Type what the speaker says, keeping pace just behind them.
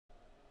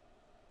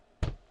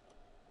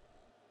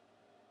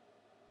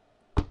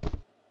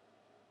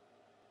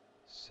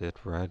Sit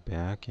right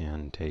back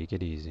and take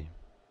it easy.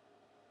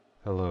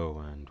 Hello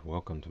and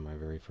welcome to my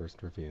very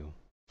first review.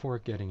 Before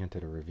getting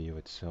into the review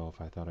itself,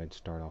 I thought I'd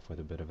start off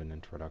with a bit of an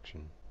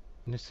introduction.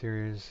 In this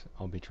series,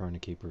 I'll be trying to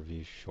keep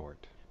reviews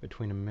short,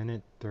 between a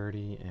minute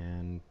 30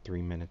 and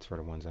 3 minutes for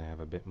the ones I have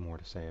a bit more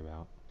to say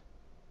about.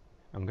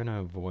 I'm going to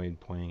avoid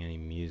playing any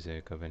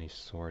music of any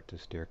sort to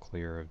steer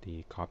clear of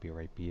the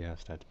copyright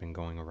BS that's been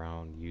going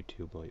around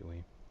YouTube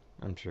lately.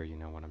 I'm sure you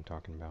know what I'm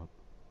talking about.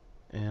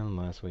 And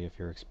lastly, if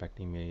you're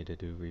expecting me to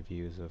do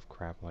reviews of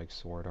crap like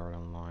Sword Art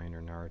Online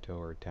or Naruto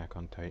or Attack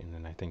on Titan,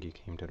 then I think you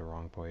came to the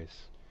wrong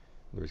place.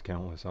 There's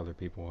countless other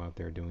people out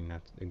there doing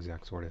that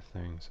exact sort of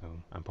thing, so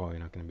I'm probably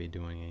not going to be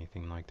doing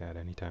anything like that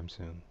anytime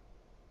soon.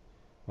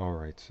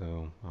 Alright,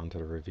 so on to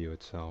the review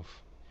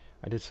itself.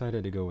 I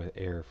decided to go with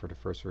Air for the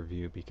first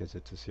review because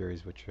it's a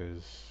series which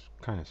is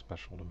kind of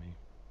special to me.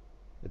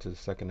 It's the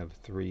second of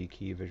 3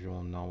 key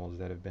visual novels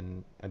that have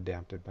been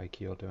adapted by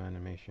Kyoto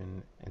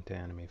Animation into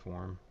anime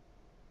form.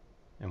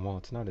 And while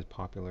it's not as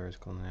popular as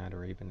Clannad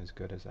or even as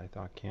good as I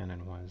thought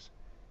Canon was,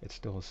 it's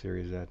still a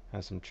series that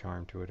has some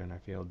charm to it and I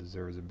feel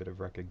deserves a bit of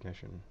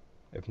recognition.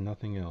 If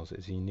nothing else,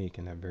 it's unique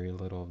in that very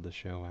little of the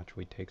show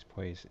actually takes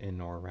place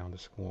in or around a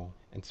school,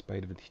 in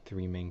spite of the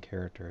 3 main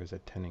characters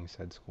attending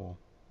said school.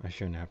 I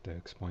shouldn't have to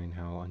explain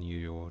how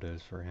unusual it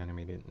is for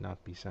anime to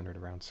not be centered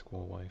around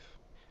school life.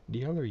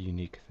 The other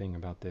unique thing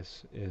about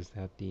this is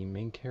that the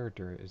main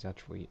character is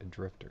actually a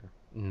drifter,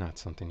 not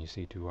something you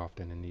see too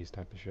often in these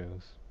type of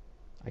shows.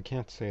 I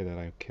can't say that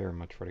I care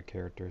much for the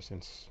character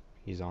since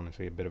he's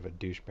honestly a bit of a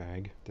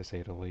douchebag, to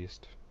say the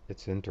least.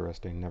 It's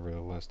interesting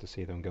nevertheless to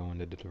see them go in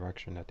the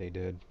direction that they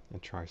did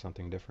and try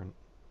something different.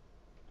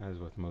 As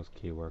with most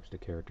key works, the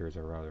characters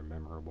are rather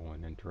memorable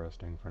and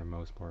interesting for the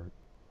most part.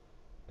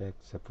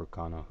 Except for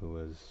Kano, who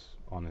is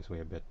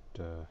honestly a bit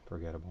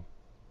forgettable.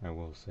 I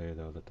will say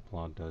though that the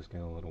plot does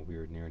get a little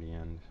weird near the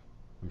end.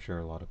 I'm sure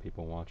a lot of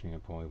people watching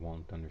it probably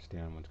won't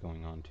understand what's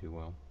going on too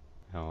well.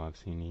 Hell, I've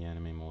seen the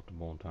anime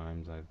multiple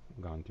times, I've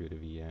gone through the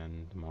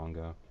VN, the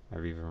manga,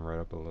 I've even read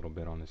up a little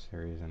bit on the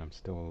series and I'm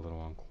still a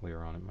little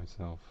unclear on it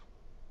myself.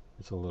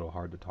 It's a little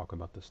hard to talk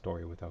about the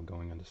story without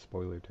going into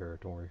spoiler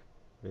territory.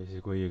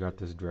 Basically, you got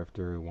this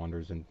drifter who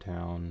wanders in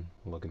town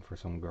looking for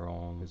some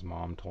girl his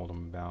mom told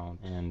him about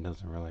and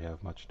doesn't really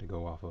have much to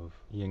go off of.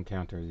 He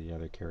encounters the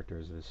other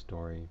characters of his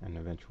story and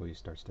eventually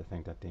starts to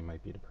think that they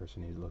might be the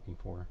person he's looking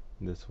for.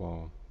 This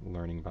while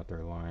learning about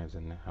their lives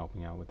and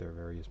helping out with their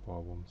various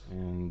problems.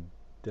 And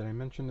did I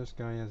mention this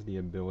guy has the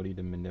ability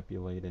to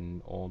manipulate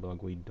an old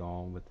ugly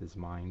doll with his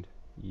mind?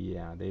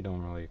 Yeah, they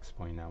don't really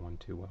explain that one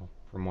too well.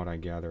 From what I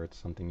gather, it's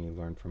something he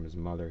learned from his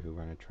mother who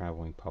ran a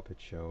traveling puppet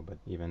show, but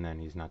even then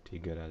he's not too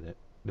good at it.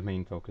 The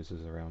main focus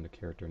is around a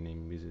character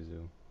named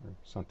Mizuzu, or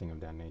something of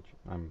that nature.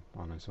 I'm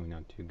honestly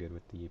not too good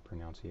with the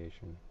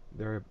pronunciation.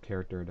 They're a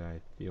character that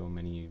I feel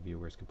many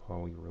viewers could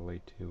probably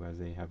relate to, as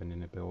they have an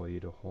inability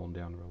to hold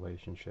down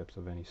relationships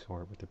of any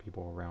sort with the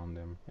people around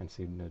them and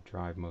seem to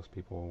drive most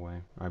people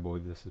away. I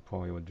believe this is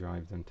probably what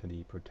drives them to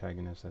the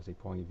protagonist, as they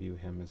probably view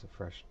him as a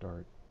fresh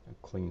start,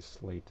 a clean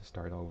slate to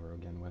start over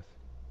again with.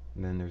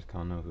 And then there's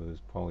Kano, who is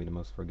probably the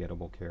most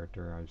forgettable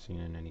character I've seen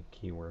in any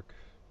key work.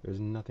 There's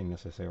nothing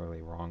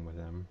necessarily wrong with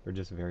them. They're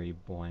just very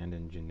bland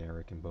and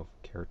generic in both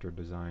character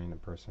design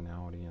and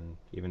personality, and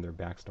even their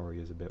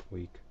backstory is a bit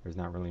weak. There's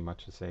not really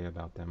much to say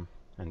about them,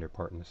 and their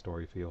part in the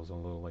story feels a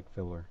little like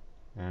filler.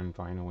 And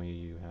finally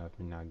you have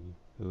Minagi,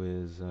 who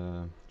is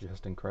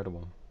just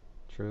incredible.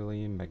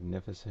 Truly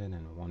magnificent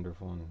and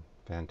wonderful and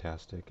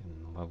fantastic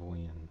and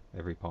lovely in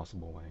every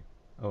possible way.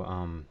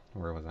 Oh,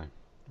 where was I?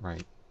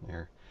 Right,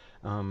 there.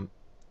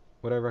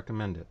 Would I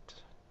recommend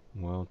it?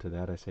 Well, to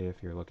that I say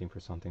if you're looking for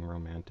something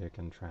romantic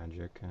and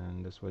tragic,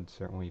 and this would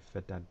certainly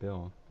fit that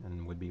bill,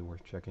 and would be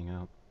worth checking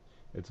out.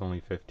 It's only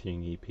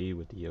 15 EP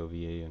with the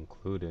OVA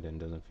included, and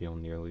doesn't feel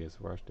nearly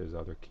as rushed as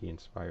other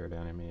key-inspired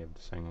anime of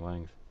the same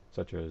length,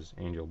 such as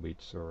Angel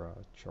Beats or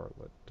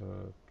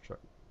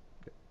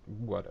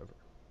whatever.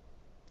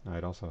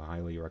 I'd also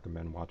highly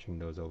recommend watching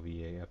those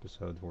OVA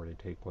episodes where they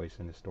take place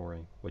in the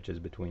story, which is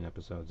between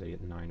episodes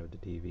 8 and 9 of the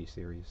TV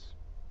series.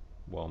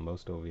 While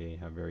most OVA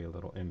have very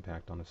little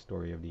impact on the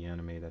story of the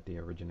anime that they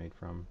originate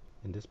from,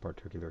 in this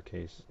particular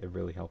case, it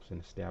really helps in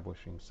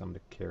establishing some of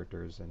the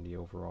characters and the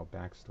overall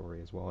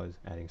backstory, as well as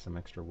adding some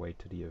extra weight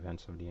to the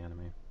events of the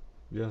anime.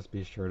 Just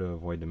be sure to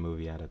avoid the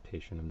movie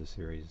adaptation of the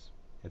series.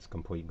 It's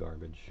complete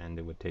garbage, and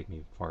it would take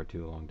me far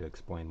too long to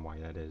explain why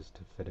that is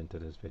to fit into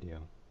this video.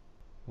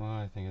 Well,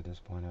 I think at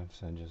this point I've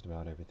said just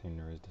about everything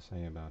there is to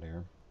say about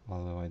Air.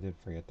 Although I did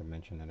forget to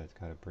mention that it's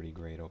got a pretty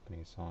great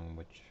opening song,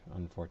 which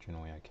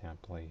unfortunately I can't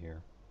play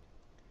here.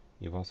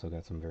 You've also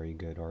got some very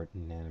good art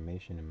and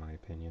animation in my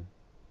opinion.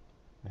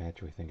 I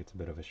actually think it's a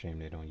bit of a shame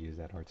they don't use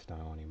that art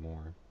style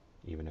anymore,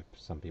 even if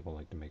some people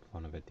like to make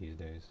fun of it these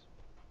days.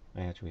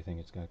 I actually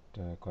think it's got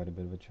quite a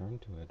bit of a charm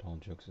to it, all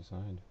jokes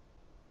aside.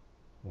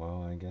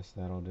 Well, I guess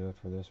that'll do it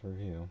for this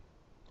review.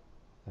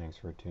 Thanks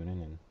for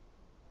tuning in.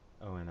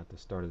 Oh, and at the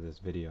start of this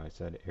video I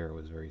said Air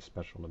was very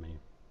special to me.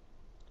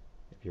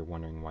 If you're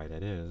wondering why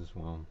that is,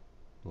 well,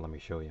 let me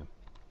show you.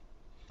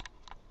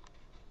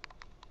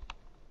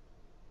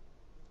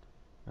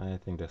 I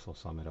think this will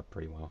sum it up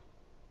pretty well.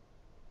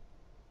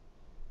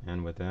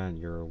 And with that,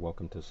 you're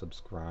welcome to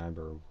subscribe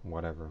or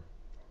whatever.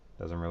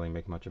 Doesn't really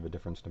make much of a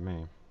difference to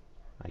me.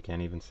 I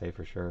can't even say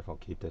for sure if I'll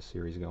keep this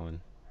series going.